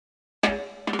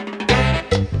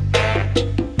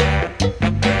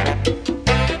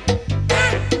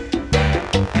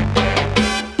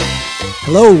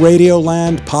Hello,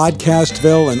 Radioland,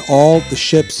 Podcastville, and all the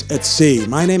ships at sea.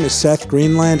 My name is Seth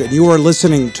Greenland, and you are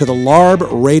listening to the LARB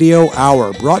Radio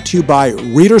Hour, brought to you by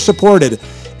reader-supported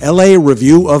LA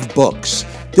Review of Books.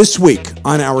 This week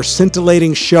on our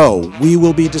scintillating show, we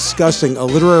will be discussing a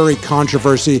literary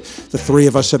controversy the three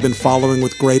of us have been following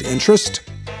with great interest.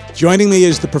 Joining me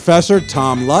is the professor,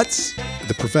 Tom Lutz.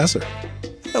 The professor.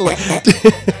 Hello.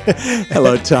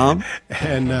 Hello, Tom.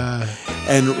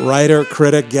 And writer,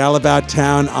 critic, gal about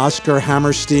town, Oscar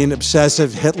Hammerstein,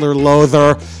 obsessive Hitler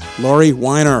loather, Lori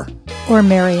Weiner. Or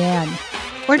Marianne.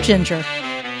 Or Ginger.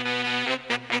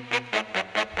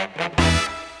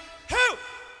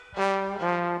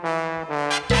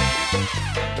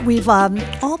 We've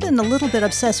all been a little bit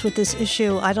obsessed with this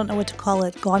issue. I don't know what to call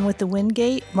it. Gone with the Wind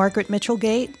Gate, Margaret Mitchell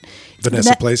Gate.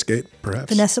 Vanessa Place Gate,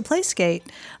 perhaps. Vanessa Place Gate.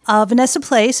 Vanessa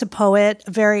Place, a poet,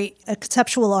 a very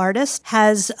conceptual artist,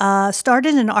 has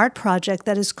started an art project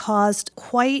that has caused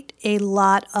quite a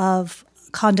lot of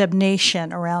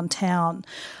condemnation around town.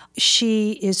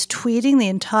 She is tweeting the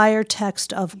entire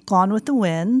text of Gone with the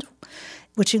Wind,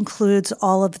 which includes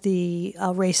all of the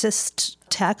racist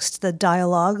text, the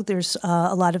dialogue. There's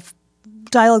a lot of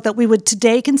dialogue that we would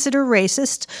today consider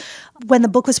racist. When the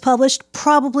book was published,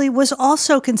 probably was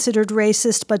also considered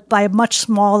racist, but by a much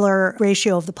smaller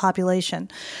ratio of the population.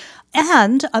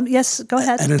 And, yes, go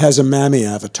ahead. And it has a mammy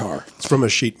avatar. It's from a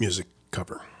sheet music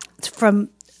cover. It's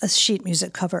from a sheet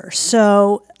music cover.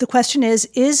 So the question is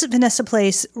Vanessa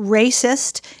Place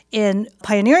racist in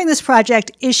pioneering this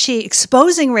project? Is she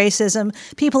exposing racism?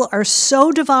 People are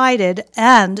so divided,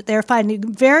 and they're finding it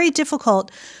very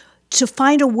difficult to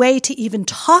find a way to even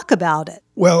talk about it.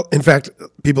 Well, in fact,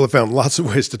 people have found lots of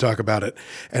ways to talk about it.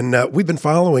 And we've been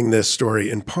following this story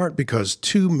in part because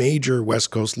two major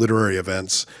West Coast literary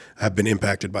events have been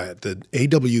impacted by it. The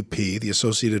AWP, the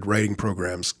Associated Writing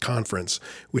Programs Conference,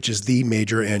 which is the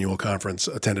major annual conference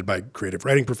attended by creative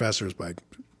writing professors, by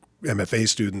MFA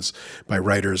students, by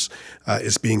writers,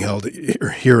 is being held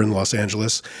here in Los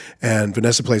Angeles. And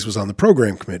Vanessa Place was on the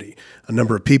program committee. A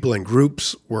number of people and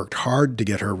groups worked hard to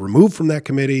get her removed from that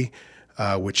committee,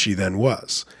 which she then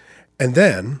was. And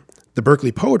then the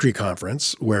Berkeley Poetry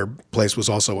Conference, where Place was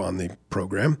also on the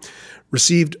program,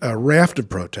 received a raft of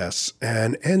protests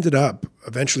and ended up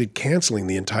eventually canceling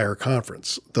the entire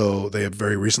conference, though they have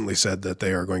very recently said that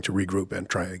they are going to regroup and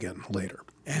try again later.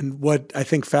 And what I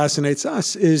think fascinates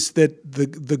us is that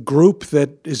the group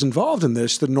that is involved in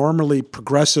this, the normally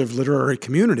progressive literary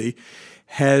community,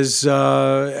 has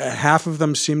half of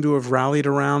them seem to have rallied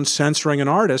around censoring an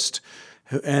artist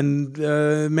and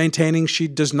maintaining she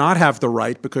does not have the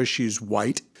right, because she's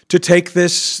white, to take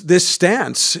this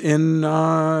stance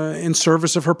in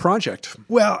service of her project.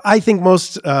 Well, I think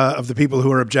most of the people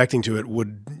who are objecting to it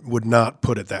would not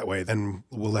put it that way, and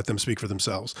we'll let them speak for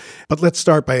themselves. But let's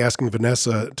start by asking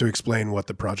Vanessa to explain what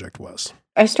the project was.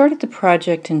 I started the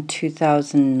project in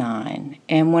 2009,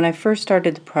 and when I first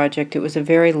started the project, it was a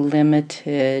very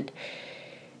limited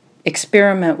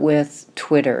experiment with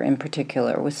Twitter in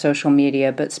particular, with social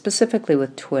media, but specifically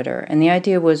with Twitter. And the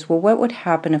idea was, well, what would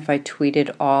happen if I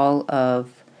tweeted all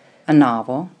of a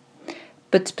novel,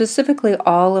 but specifically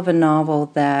all of a novel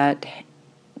that,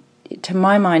 to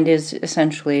my mind, is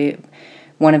essentially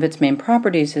one of its main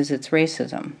properties is its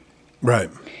racism.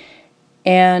 Right.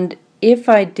 And if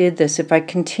I did this, if I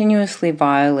continuously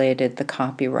violated the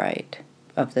copyright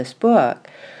of this book,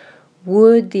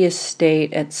 would the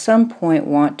estate at some point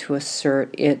want to assert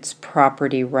its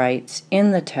property rights in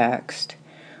the text,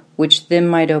 which then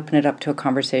might open it up to a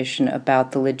conversation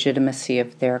about the legitimacy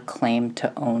of their claim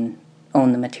to own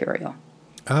the material?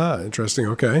 Ah, interesting.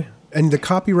 Okay. And the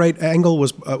copyright angle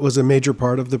was a major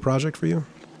part of the project for you?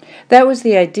 That was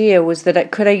the idea, was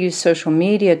that could I use social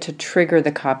media to trigger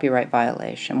the copyright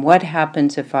violation? What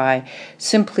happens if I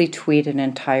simply tweet an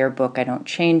entire book? I don't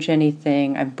change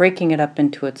anything. I'm breaking it up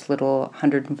into its little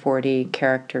 140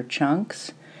 character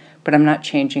chunks, but I'm not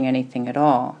changing anything at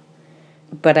all.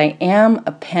 But I am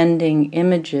appending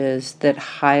images that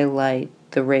highlight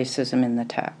the racism in the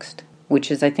text, which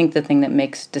is, I think, the thing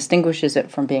that distinguishes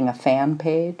it from being a fan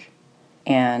page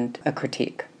and a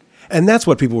critique. And that's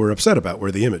what people were upset about,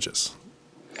 were the images.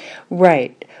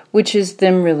 Right, which is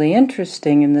then really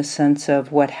interesting in the sense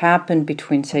of what happened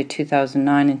between, say,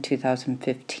 2009 and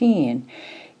 2015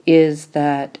 is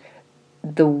that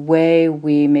the way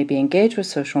we maybe engage with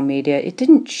social media, it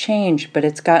didn't change, but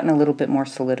it's gotten a little bit more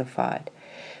solidified.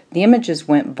 The images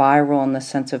went viral in the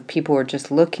sense of people were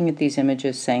just looking at these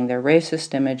images saying they're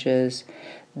racist images,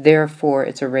 therefore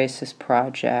it's a racist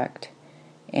project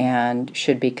and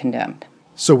should be condemned.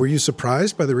 So were you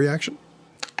surprised by the reaction?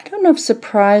 I don't know if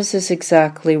surprise is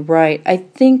exactly right. I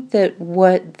think that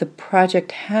what the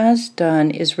project has done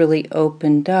is really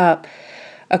opened up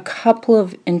a couple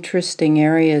of interesting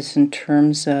areas in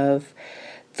terms of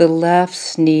the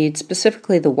left's need,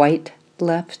 specifically the white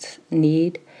left's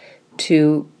need,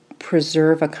 to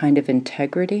preserve a kind of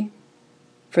integrity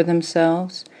for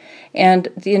themselves. And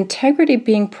the integrity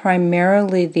being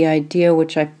primarily the idea,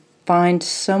 which I find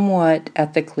somewhat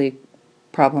ethically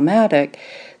problematic,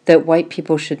 that white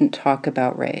people shouldn't talk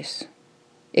about race,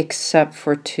 except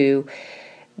for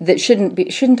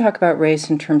shouldn't talk about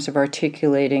race in terms of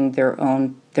articulating their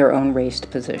own raced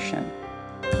position.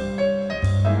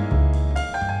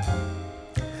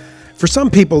 For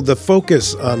some people, the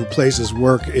focus on Place's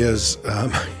work is,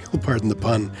 you'll pardon the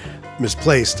pun,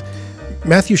 misplaced.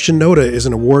 Matthew Shinoda is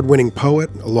an award-winning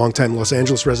poet, a longtime Los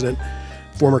Angeles resident,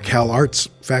 former Cal Arts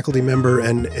faculty member,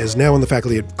 and is now on the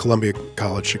faculty at Columbia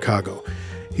College Chicago.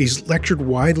 He's lectured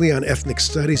widely on ethnic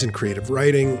studies and creative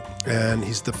writing, and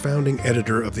he's the founding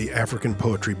editor of the African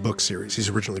Poetry book series. He's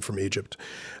originally from Egypt.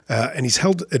 And he's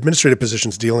held administrative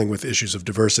positions dealing with issues of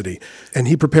diversity. And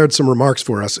he prepared some remarks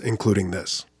for us, including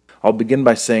this. I'll begin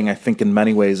by saying I think in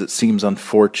many ways it seems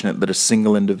unfortunate that a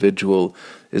single individual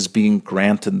is being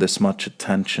granted this much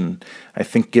attention. I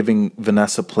think giving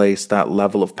Vanessa Place that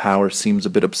level of power seems a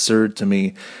bit absurd to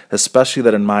me, especially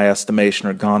that in my estimation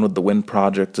her Gone with the Wind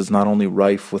project is not only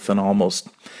rife with an almost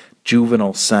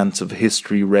juvenile sense of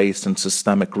history, race, and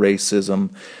systemic racism,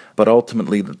 but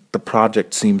ultimately the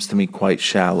project seems to me quite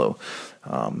shallow.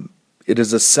 It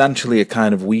is essentially a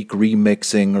kind of weak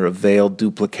remixing or a veiled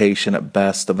duplication at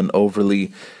best of an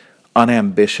overly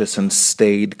unambitious and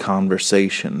staid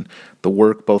conversation. The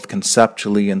work both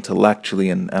conceptually, intellectually,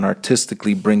 and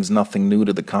artistically brings nothing new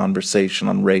to the conversation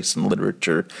on race and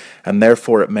literature, and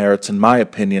therefore it merits, in my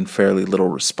opinion, fairly little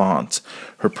response.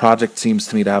 Her project seems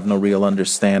to me to have no real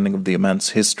understanding of the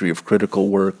immense history of critical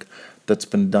work that's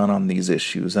been done on these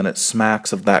issues, and it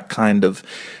smacks of that kind of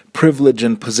privilege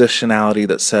and positionality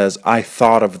that says, I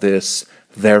thought of this,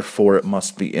 therefore it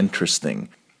must be interesting.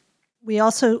 We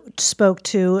also spoke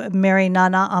to Mary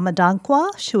Nana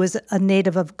Amadankwa. She was a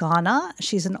native of Ghana.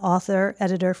 She's an author,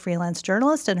 editor, freelance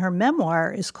journalist, and her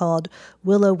memoir is called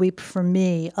Willow Weep for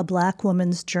Me, A Black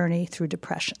Woman's Journey Through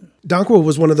Depression. Dankwa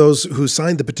was one of those who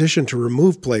signed the petition to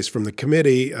remove Place from the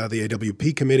committee, the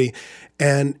AWP committee,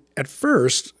 and at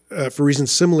first, for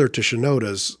reasons similar to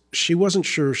Shinoda's, she wasn't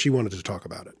sure she wanted to talk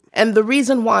about it. And the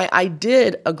reason why I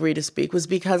did agree to speak was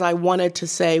because I wanted to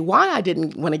say why I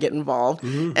didn't want to get involved.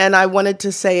 Mm-hmm. And I wanted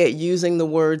to say it using the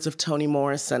words of Toni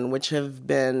Morrison, which have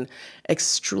been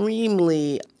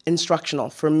extremely instructional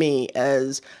for me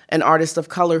as an artist of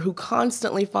color who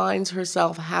constantly finds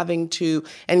herself having to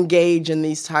engage in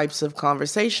these types of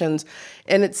conversations.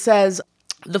 And it says,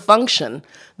 the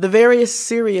very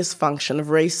serious function of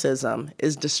racism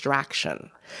is distraction.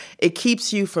 It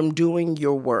keeps you from doing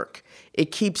your work.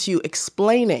 It keeps you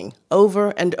explaining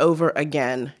over and over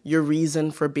again your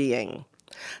reason for being.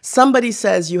 Somebody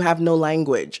says you have no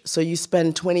language, so you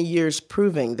spend 20 years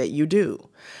proving that you do.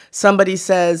 Somebody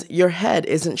says your head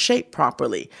isn't shaped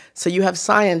properly, so you have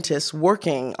scientists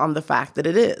working on the fact that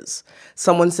it is.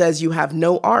 Someone says you have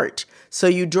no art, so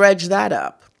you dredge that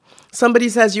up. Somebody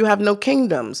says you have no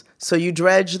kingdoms, so you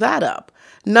dredge that up.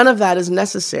 None of that is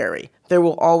necessary. There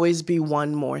will always be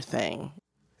one more thing.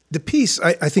 The piece,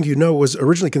 I think you know, was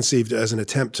originally conceived as an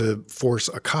attempt to force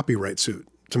a copyright suit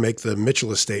to make the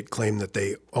Mitchell estate claim that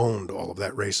they owned all of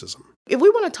that racism. If we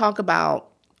want to talk about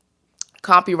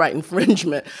copyright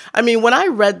infringement, I mean, when I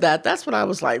read that, that's when I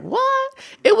was like, what?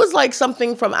 It was like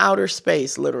something from outer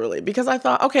space, literally, because I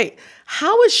thought, okay,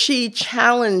 how is she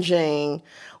challenging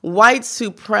white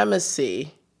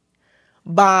supremacy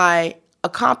by a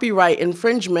copyright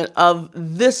infringement of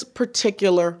this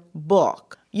particular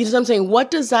book? You know what I'm saying?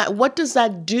 What does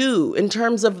that do in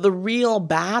terms of the real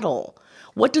battle?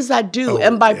 What does that do?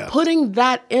 And by putting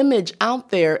that image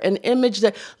out there, an image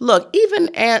that, look, even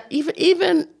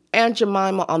Aunt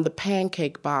Jemima on the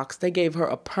pancake box, they gave her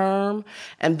a perm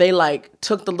and they like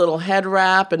took the little head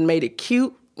wrap and made it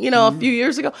cute. A few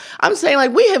years ago. I'm saying,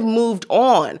 like, we have moved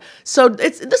on. So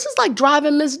this is like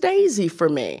driving Miss Daisy for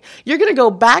me. You're going to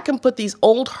go back and put these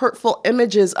old hurtful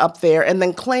images up there and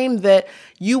then claim that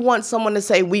you want someone to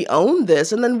say, we own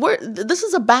this. And then this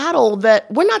is a battle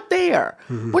that we're not there.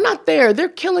 Mm-hmm. We're not there. They're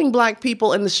killing Black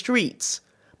people in the streets.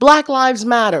 Black Lives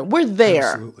Matter. We're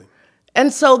there. Absolutely.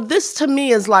 And so this to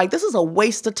me is like, this is a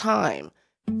waste of time.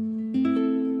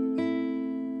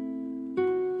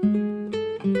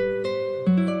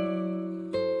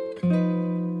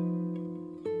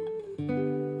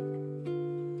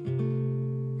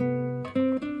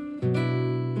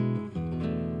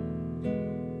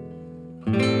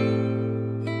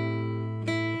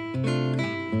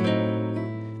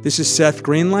 This is Seth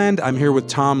Greenland. I'm here with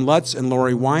Tom Lutz and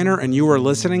Lori Weiner, and you are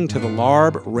listening to the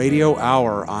LARB Radio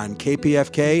Hour on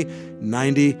KPFK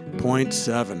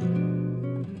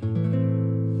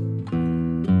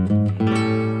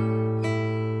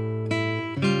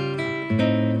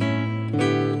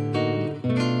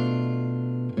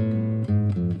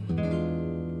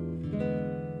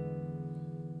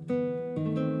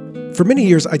For many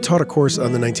years, I taught a course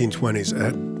on the 1920s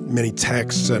at many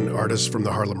texts and artists from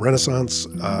the Harlem Renaissance,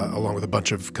 along with a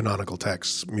bunch of canonical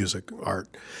texts, music, art.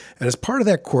 And as part of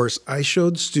that course, I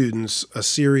showed students a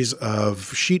series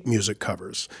of sheet music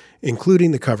covers,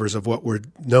 including the covers of what were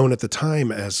known at the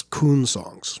time as coon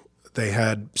songs. They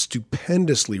had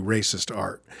stupendously racist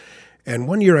art. And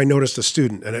one year I noticed a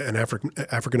student, an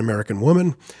African-American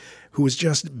woman, who was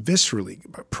just viscerally,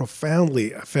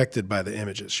 profoundly affected by the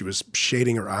images. She was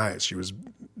shading her eyes. She was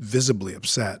visibly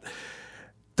upset.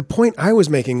 The point I was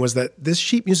making was that this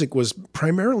sheet music was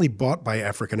primarily bought by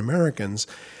African Americans,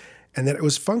 and that it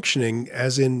was functioning,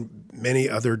 as in many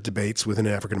other debates within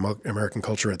African American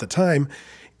culture at the time,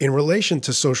 in relation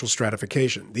to social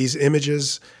stratification. These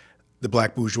images, the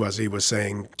black bourgeoisie was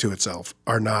saying to itself,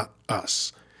 are not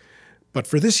us. But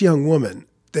for this young woman,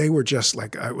 they were just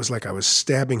like I was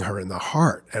stabbing her in the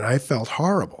heart, and I felt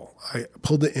horrible. I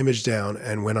pulled the image down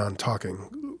and went on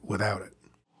talking without it.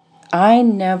 I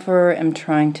never am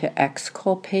trying to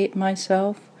exculpate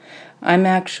myself. I'm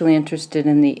actually interested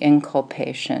in the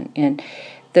inculpation. And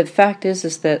the fact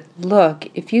is that, look,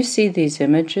 if you see these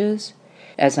images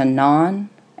as a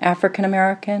non-African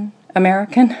American,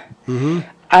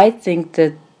 I think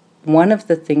that one of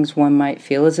the things one might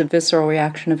feel is a visceral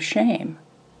reaction of shame.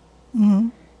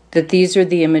 Mm-hmm. That these are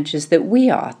the images that we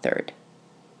authored,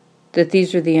 that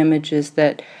these are the images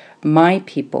that my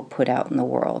people put out in the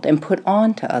world and put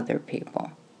on to other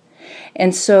people.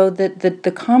 And so that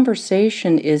the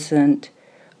conversation isn't,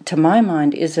 to my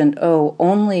mind,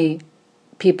 only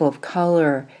people of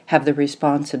color have the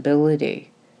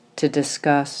responsibility to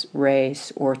discuss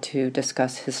race or to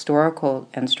discuss historical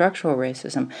and structural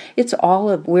racism. It's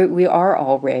we are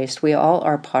all race. We all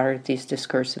are part of these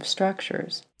discursive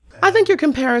structures. I think your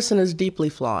comparison is deeply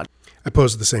flawed. I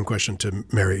posed the same question to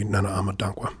Mary Nana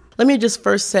Amadankwa. Let me just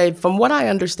first say, from what I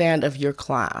understand of your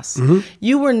class,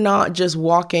 you were not just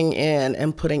walking in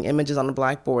and putting images on the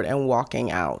blackboard and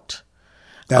walking out.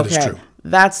 That is true.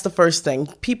 That's the first thing.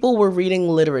 People were reading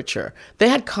literature. They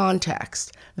had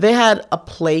context. They had a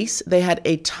place, they had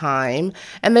a time,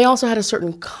 and they also had a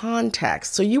certain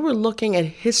context. So you were looking at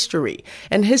history,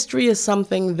 and history is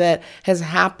something that has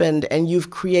happened, and you've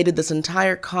created this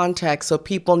entire context so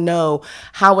people know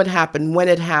how it happened, when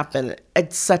it happened,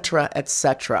 etc.,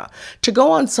 etc. To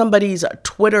go on somebody's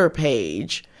Twitter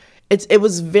page, it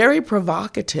was very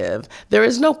provocative. There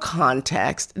is no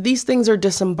context. These things are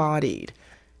disembodied.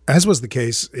 As was the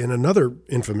case in another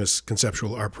infamous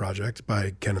conceptual art project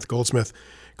by Kenneth Goldsmith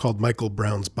called Michael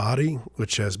Brown's Body,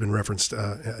 which has been referenced,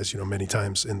 as you know, many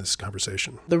times in this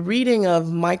conversation. The reading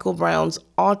of Michael Brown's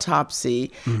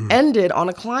autopsy ended on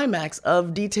a climax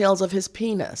of details of his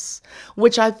penis,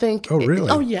 which I think... Oh,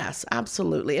 really? Yes,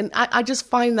 absolutely. And I just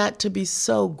find that to be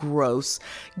so gross,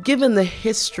 given the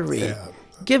history. Yeah.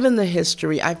 Given the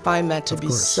history, I find that to be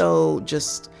course. so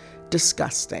just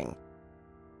disgusting.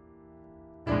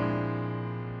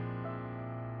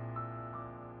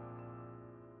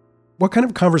 What kind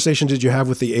of conversation did you have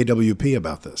with the AWP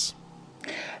about this?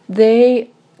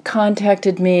 They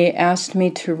contacted me, asked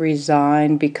me to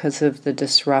resign because of the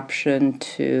disruption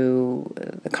to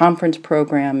the conference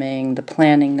programming, the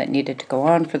planning that needed to go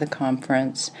on for the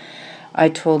conference. I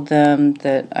told them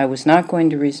that I was not going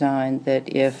to resign,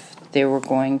 that if they were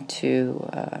going to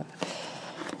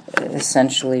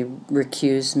essentially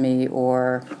recuse me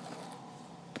or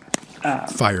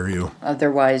Fire you.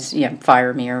 Otherwise,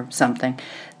 fire me or something,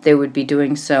 they would be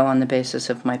doing so on the basis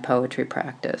of my poetry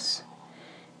practice.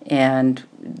 And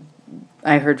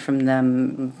I heard from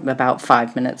them about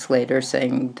 5 minutes later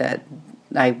saying that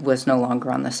I was no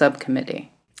longer on the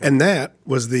subcommittee. And that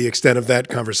was the extent of that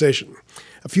conversation.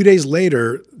 A few days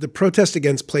later, the protest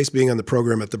against Place being on the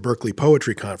program at the Berkeley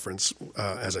Poetry Conference,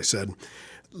 as I said,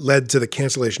 led to the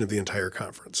cancellation of the entire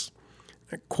conference.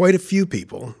 Quite a few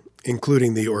people,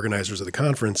 including the organizers of the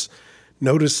conference,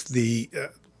 noticed the,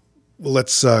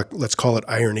 let's call it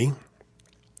irony,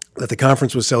 that the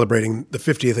conference was celebrating the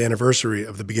 50th anniversary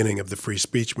of the beginning of the free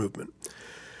speech movement.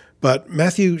 But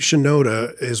Matthew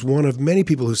Shinoda is one of many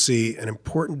people who see an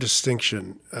important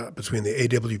distinction between the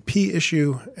AWP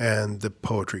issue and the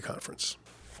poetry conference.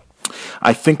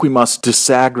 I think we must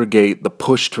disaggregate the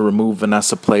push to remove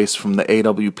Vanessa Place from the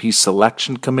AWP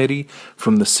selection committee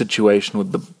from the situation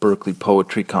with the Berkeley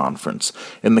Poetry Conference.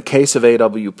 In the case of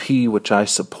AWP, which I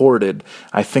supported,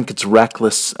 I think it's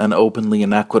reckless and openly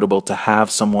inequitable to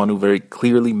have someone who very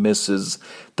clearly misses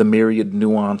the myriad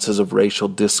nuances of racial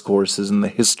discourses and the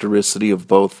historicity of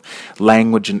both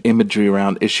language and imagery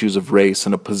around issues of race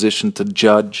in a position to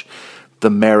judge the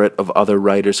merit of other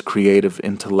writers' creative,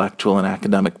 intellectual, and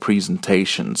academic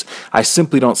presentations. I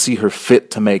simply don't see her fit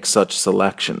to make such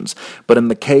selections. But in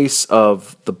the case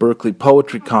of the Berkeley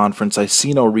Poetry Conference, I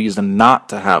see no reason not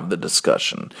to have the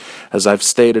discussion. As I've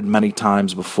stated many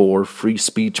times before, free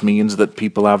speech means that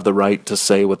people have the right to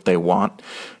say what they want.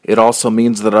 It also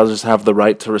means that others have the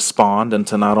right to respond and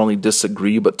to not only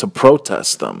disagree, but to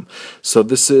protest them. So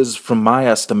this is, from my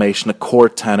estimation, a core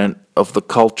tenet of the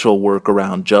cultural work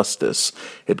around justice.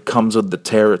 It comes with the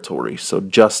territory. So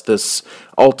justice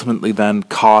ultimately then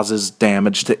causes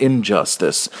damage to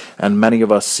injustice, and many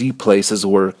of us see Place's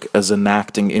work as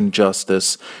enacting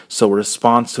injustice, so a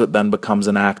response to it then becomes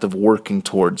an act of working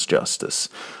towards justice.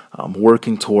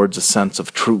 Working towards a sense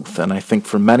of truth. And I think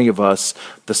for many of us,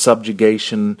 the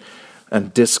subjugation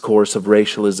and discourse of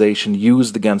racialization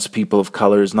used against people of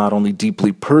color is not only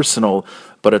deeply personal,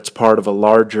 but it's part of a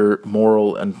larger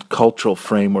moral and cultural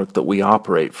framework that we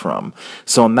operate from.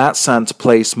 So in that sense,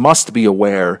 Place must be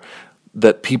aware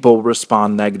that people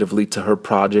respond negatively to her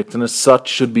project, and as such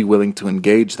should be willing to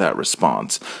engage that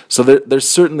response. So there's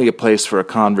certainly a place for a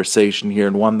conversation here,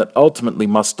 and one that ultimately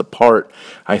must depart,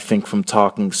 I think, from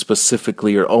talking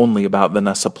specifically or only about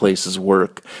Vanessa Place's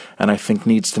work, and I think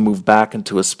needs to move back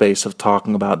into a space of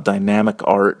talking about dynamic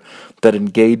art that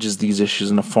engages these issues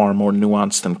in a far more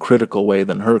nuanced and critical way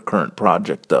than her current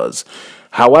project does.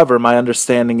 However, my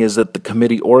understanding is that the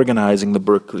committee organizing the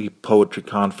Berkeley Poetry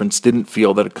Conference didn't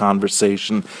feel that a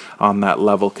conversation on that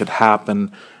level could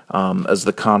happen as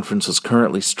the conference was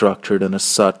currently structured, and as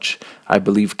such, I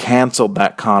believe canceled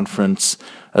that conference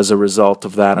as a result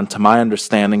of that, and to my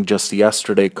understanding, just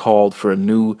yesterday called for a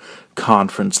new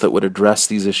conference that would address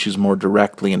these issues more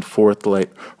directly and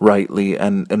forthrightly.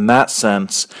 And in that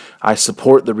sense, I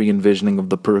support the re-envisioning of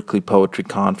the Berkeley Poetry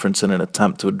Conference in an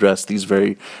attempt to address these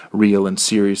very real and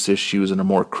serious issues in a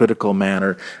more critical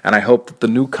manner. And I hope that the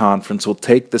new conference will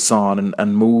take this on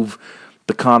and move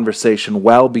the conversation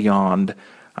well beyond,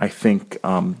 I think,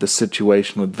 the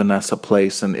situation with Vanessa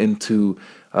Place and into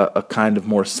a kind of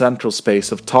more central space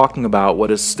of talking about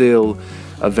what is still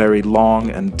a very long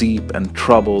and deep and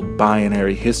troubled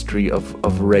binary history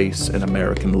of race in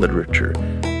American literature.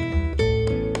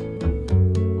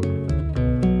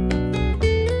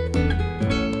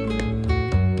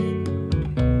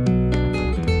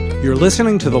 You're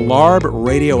listening to the LARB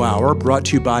Radio Hour, brought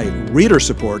to you by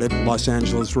reader-supported Los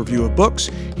Angeles Review of Books,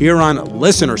 here on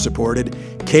listener-supported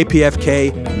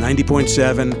KPFK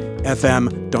 90.7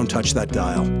 FM. Don't touch that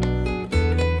dial.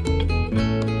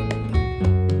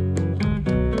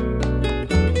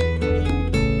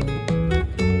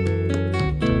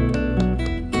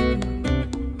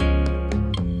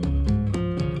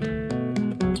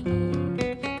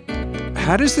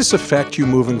 How does this affect you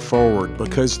moving forward?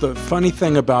 Because the funny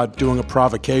thing about doing a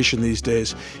provocation these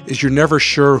days is you're never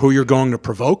sure who you're going to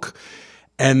provoke.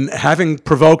 And having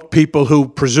provoked people who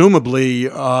presumably,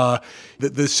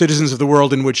 the citizens of the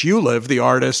world in which you live, the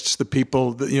artists, the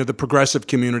people, the progressive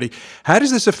community, how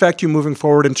does this affect you moving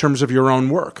forward in terms of your own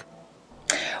work?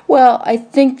 Well, I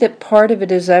think that part of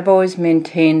it is I've always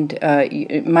maintained,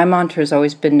 my mantra has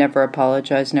always been never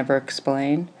apologize, never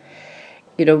explain.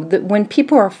 When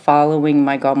people are following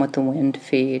my Gone with the Wind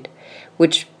feed,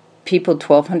 which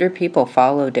 1,200 people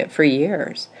followed it for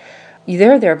years,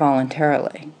 they're there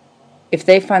voluntarily. If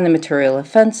they find the material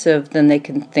offensive, then they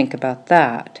can think about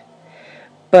that.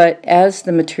 But as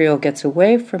the material gets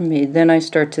away from me, then I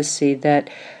start to see that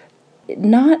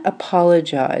not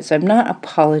apologize. I'm not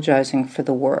apologizing for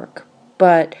the work,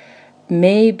 but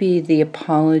maybe the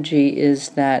apology is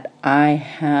that I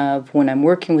have, when I'm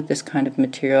working with this kind of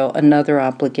material, another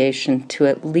obligation to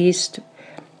at least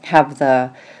have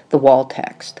the wall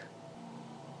text,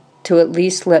 to at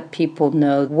least let people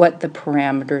know what the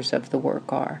parameters of the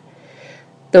work are.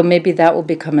 Though maybe that will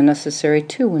become necessary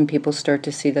too when people start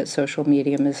to see that social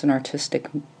medium is an artistic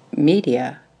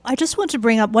media. I just want to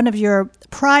bring up one of your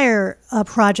prior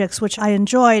projects, which I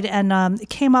enjoyed, and it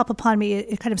came up upon me,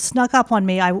 it kind of snuck up on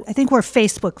me. I think we're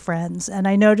Facebook friends, and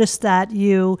I noticed that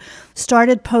you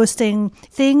started posting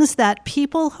things that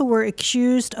people who were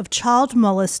accused of child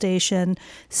molestation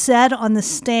said on the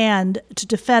stand to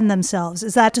defend themselves.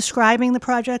 Is that describing the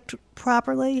project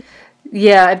properly?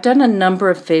 Yeah, I've done a number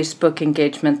of Facebook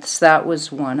engagements. That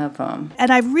was one of them. And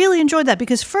I really enjoyed that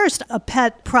because first, a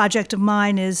pet project of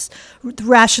mine is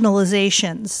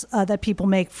rationalizations that people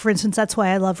make. For instance, that's why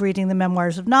I love reading the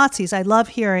memoirs of Nazis. I love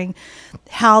hearing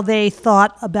how they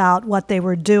thought about what they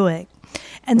were doing.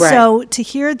 And so to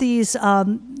hear these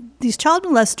child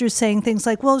molesters saying things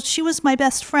like, well, she was my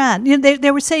best friend. You know,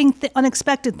 they were saying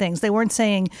unexpected things. They weren't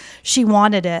saying she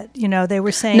wanted it. You know, they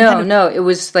were saying... No, it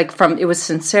was it was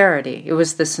sincerity. It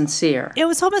was the sincere. It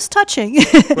was almost touching.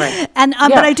 Right. And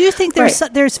but I do think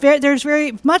there's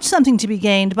very much something to be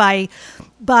gained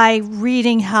by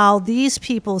reading how these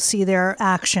people see their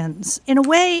actions. In a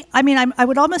way, I mean, I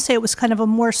would almost say it was kind of a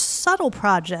more subtle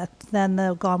project than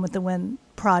the Gone with the Wind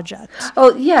project.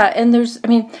 Oh, yeah. And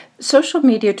social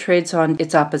media trades on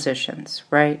its oppositions,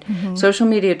 right? Mm-hmm. Social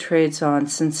media trades on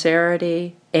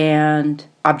sincerity and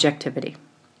objectivity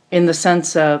in the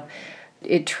sense of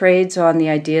it trades on the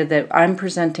idea that I'm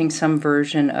presenting some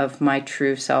version of my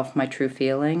true self, my true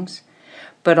feelings,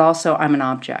 but also I'm an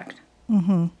object.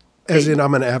 Mm-hmm. As in,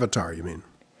 I'm an avatar, you mean?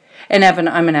 And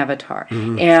I'm an avatar.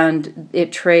 Mm-hmm. And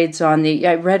it trades on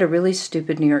I read a really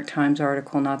stupid New York Times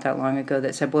article not that long ago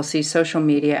that said, well, see, social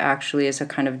media actually is a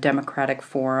kind of democratic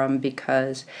forum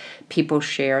because people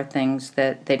share things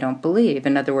that they don't believe.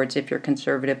 In other words, if you're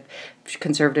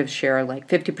conservatives share like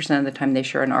 50% of the time they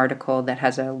share an article that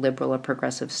has a liberal or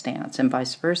progressive stance and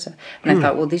vice versa. And I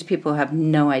thought, well, these people have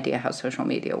no idea how social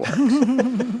media works.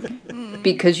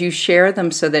 Because you share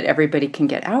them so that everybody can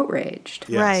get outraged.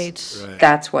 Yes. Right.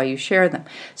 That's why you share them.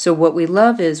 So what we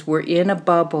love is we're in a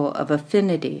bubble of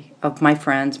affinity of my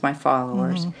friends, my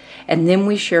followers, and then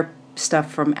we share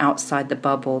stuff from outside the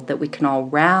bubble that we can all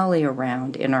rally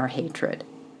around in our hatred.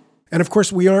 And of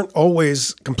course, we aren't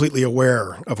always completely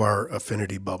aware of our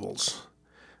affinity bubbles.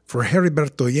 For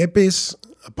Heriberto Yepes,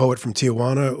 a poet from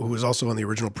Tijuana who was also on the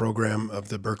original program of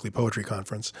the Berkeley Poetry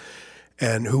Conference,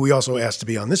 and who we also asked to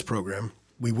be on this program.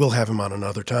 We will have him on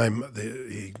another time.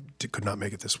 He could not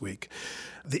make it this week.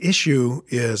 The issue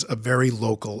is a very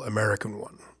local American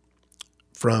one.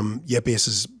 From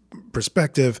Yepes'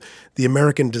 perspective, the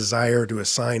American desire to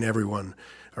assign everyone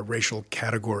a racial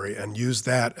category and use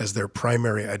that as their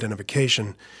primary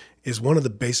identification is one of the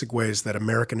basic ways that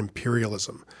American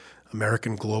imperialism,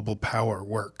 American global power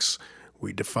works.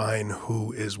 We define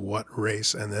who is what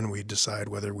race, and then we decide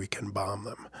whether we can bomb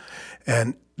them.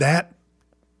 And that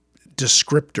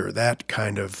descriptor, that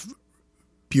kind of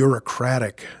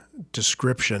bureaucratic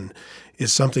description,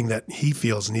 is something that he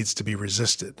feels needs to be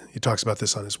resisted. He talks about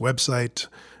this on his website.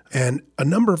 And a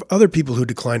number of other people who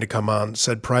declined to come on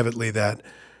said privately that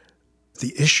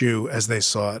the issue, as they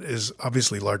saw it, is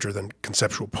obviously larger than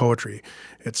conceptual poetry.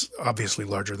 It's obviously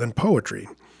larger than poetry.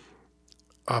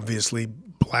 Obviously,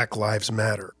 Black lives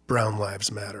matter, brown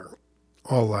lives matter,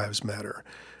 all lives matter.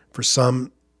 For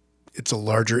some, it's a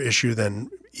larger issue than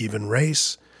even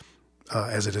race,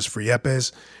 as it is for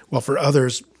Yepes. While for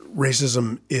others,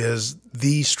 racism is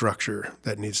the structure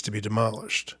that needs to be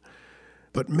demolished.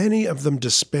 But many of them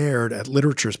despaired at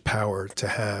literature's power to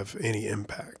have any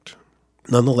impact.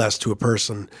 Nonetheless, to a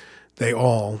person, they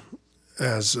all,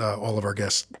 as all of our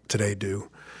guests today do,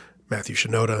 Matthew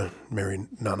Shinoda, Mary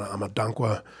Nana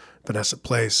Amadankwa, Vanessa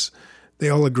Place, they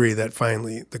all agree that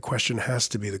finally the question has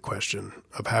to be the question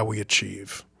of how we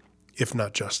achieve, if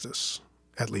not justice,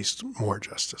 at least more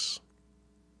justice.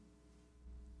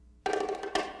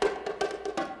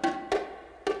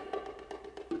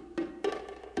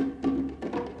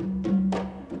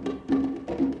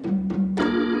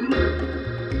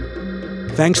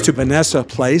 Thanks to Vanessa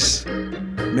Place,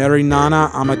 Mary Nana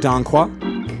Amadankwa,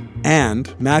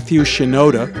 and Matthew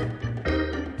Shinoda.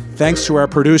 Thanks to our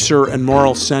producer and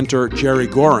moral center, Jerry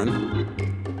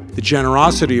Gorin. The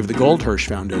generosity of the Goldhirsch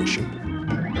Foundation.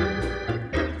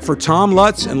 For Tom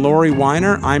Lutz and Lori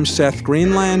Weiner, I'm Seth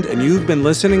Greenland, and you've been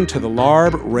listening to the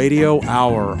LARB Radio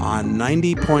Hour on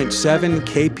 90.7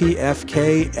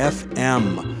 KPFK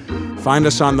FM. Find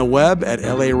us on the web at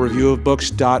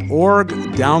lareviewofbooks.org.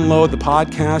 Download the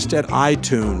podcast at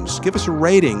iTunes. Give us a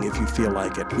rating if you feel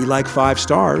like it. We like 5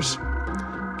 stars.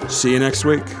 See you next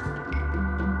week.